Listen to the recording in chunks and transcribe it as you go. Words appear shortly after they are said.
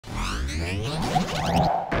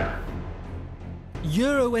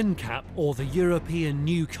Euro NCAP, or the European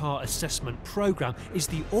New Car Assessment Programme, is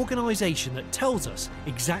the organisation that tells us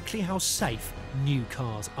exactly how safe new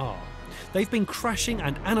cars are. They've been crashing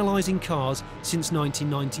and analysing cars since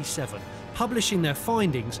 1997, publishing their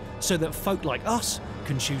findings so that folk like us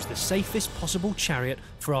can choose the safest possible chariot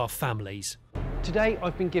for our families. Today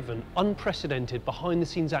I've been given unprecedented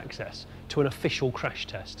behind-the-scenes access to an official crash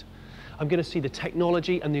test. I'm going to see the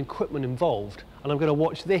technology and the equipment involved, and I'm going to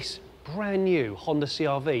watch this brand new Honda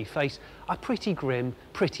CR-V face a pretty grim,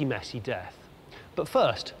 pretty messy death. But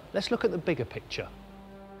first, let's look at the bigger picture.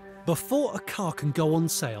 Before a car can go on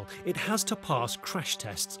sale, it has to pass crash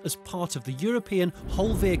tests as part of the European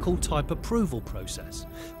whole vehicle type approval process.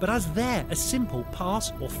 But as they're a simple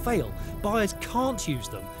pass or fail, buyers can't use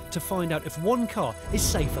them to find out if one car is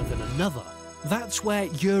safer than another. That's where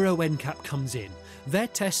Euro NCAP comes in. Their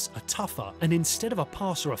tests are tougher, and instead of a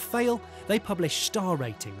pass or a fail, they publish star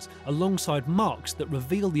ratings alongside marks that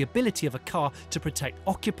reveal the ability of a car to protect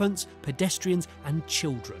occupants, pedestrians and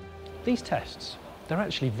children. These tests, they're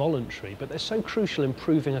actually voluntary, but they're so crucial in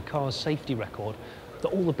proving a car's safety record that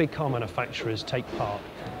all the big car manufacturers take part.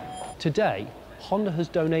 Today, Honda has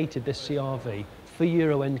donated this CR-V for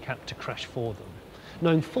Euro NCAP to crash for them,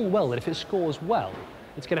 knowing full well that if it scores well,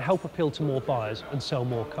 it's going to help appeal to more buyers and sell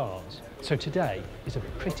more cars. So today is a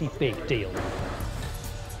pretty big deal.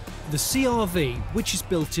 The CR-V, which is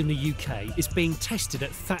built in the UK, is being tested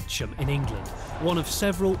at Thatcham in England, one of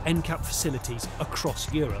several NCAP facilities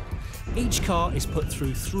across Europe. Each car is put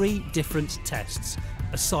through 3 different tests: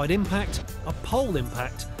 a side impact, a pole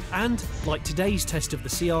impact, and, like today's test of the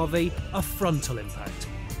CR-V, a frontal impact.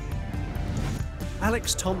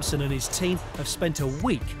 Alex Thompson and his team have spent a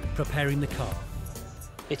week preparing the car.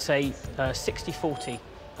 It's a 60-40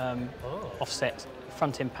 offset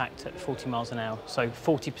front impact at 40 miles an hour. So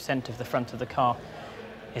 40% of the front of the car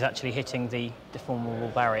is actually hitting the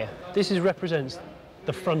deformable barrier. This represents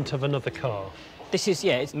the front of another car. This is,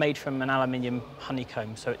 yeah, it's made from an aluminium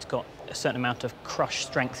honeycomb, so it's got a certain amount of crush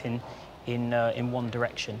strength in one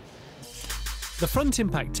direction. The front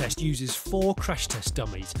impact test uses 4 crash test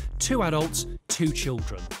dummies, 2 adults, 2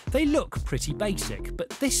 children. They look pretty basic, but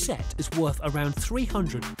this set is worth around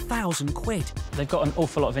 300,000 quid. They've got an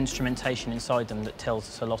awful lot of instrumentation inside them that tells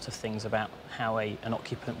us a lot of things about how an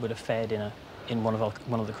occupant would have fared in one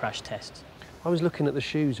of the crash tests. I was looking at the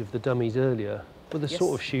shoes of the dummies earlier. Were the Yes.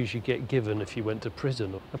 sort of shoes you get given if you went to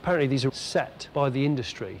prison. Apparently these are set by the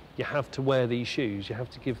industry. You have to wear these shoes, you have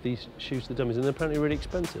to give these shoes to the dummies, and they're apparently really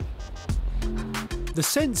expensive. The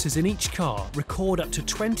sensors in each car record up to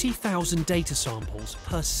 20,000 data samples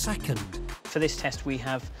per second. For this test we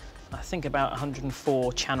have, I think, about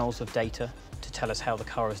 104 channels of data to tell us how the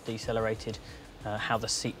car has decelerated, how the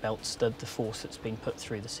seat belts, the force that's been put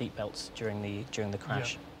through the seat belts during the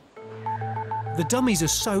crash. Yeah. The dummies are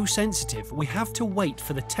so sensitive, we have to wait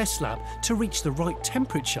for the test lab to reach the right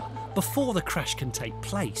temperature before the crash can take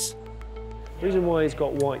place. The reason why he's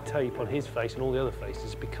got white tape on his face and all the other faces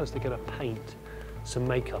is because they're going to paint some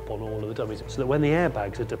makeup on all of the dummies, so that when the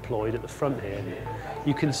airbags are deployed at the front here,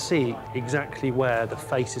 you can see exactly where the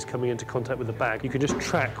face is coming into contact with the bag. You can just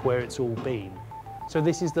track where it's all been. So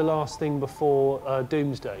this is the last thing before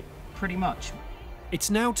doomsday? Pretty much.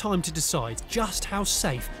 It's now time to decide just how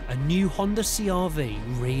safe a new Honda CR-V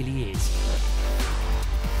really is.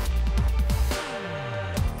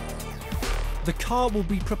 The car will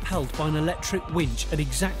be propelled by an electric winch at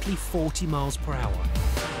exactly 40 miles per hour.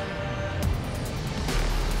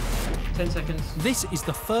 10 seconds. This is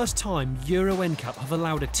the first time Euro NCAP have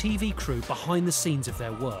allowed a TV crew behind the scenes of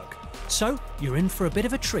their work. So you're in for a bit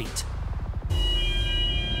of a treat.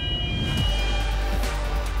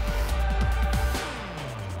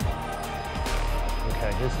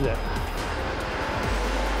 Okay, this is it.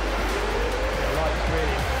 The light's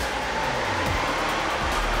really...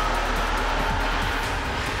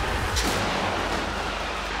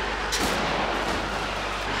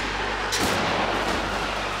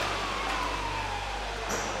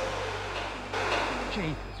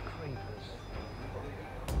 Jeepers creepers.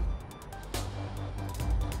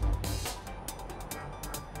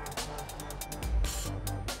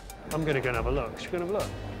 I'm going to go and have a look. Should we go and have a look?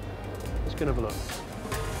 Let's go and have a look.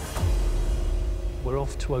 We're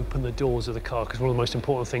off to open the doors of the car, because one of the most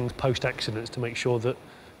important things post-accident is to make sure that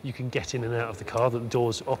you can get in and out of the car, that the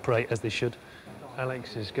doors operate as they should.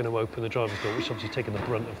 Alex is going to open the driver's door, which is obviously taking the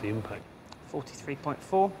brunt of the impact.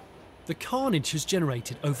 43.4. The carnage has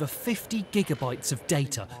generated over 50 gigabytes of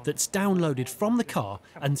data that's downloaded from the car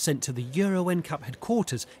and sent to the Euro NCAP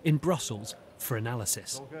headquarters in Brussels for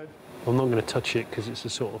analysis. I'm not going to touch it because it's a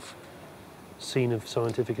sort of scene of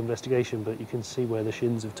scientific investigation, but you can see where the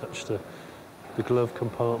shins have touched the glove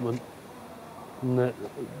compartment. And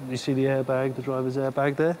you see the airbag, the driver's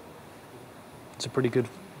airbag there? It's a pretty good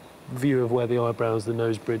view of where the eyebrows, the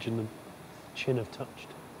nose bridge and the chin have touched.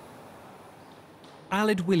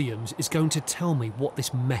 Aled Williams is going to tell me what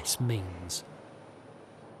this mess means.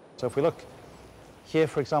 So if we look here,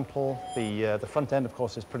 for example, the front end, of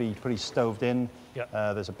course, is pretty stoved in. Yep.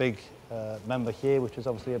 There's a big member here, which has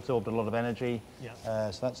obviously absorbed a lot of energy. Yep.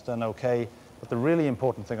 So that's done okay. But the really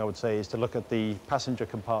important thing, I would say, is to look at the passenger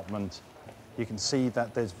compartment. You can see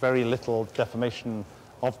that there's very little deformation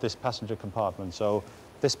of this passenger compartment. So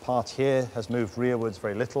this part here has moved rearwards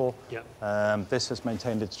very little. Yep. This has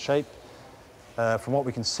maintained its shape. From what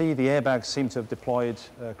we can see, the airbags seem to have deployed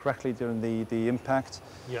correctly during the impact.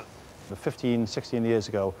 Yep. 15, 16 years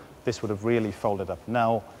ago, this would have really folded up.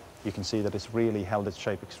 Now you can see that it's really held its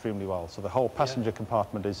shape extremely well. So the whole passenger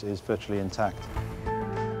compartment is virtually intact.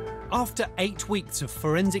 After 8 weeks of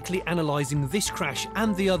forensically analysing this crash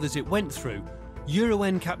and the others it went through, Euro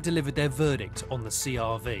NCAP delivered their verdict on the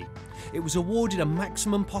CRV. It was awarded a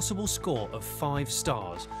maximum possible score of 5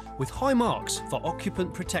 stars, with high marks for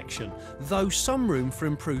occupant protection, though some room for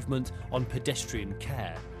improvement on pedestrian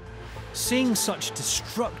care. Seeing such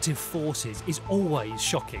destructive forces is always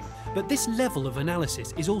shocking, but this level of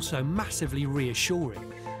analysis is also massively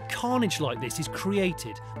reassuring. Carnage like this is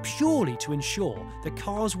created purely to ensure the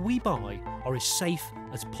cars we buy are as safe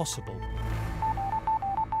as possible.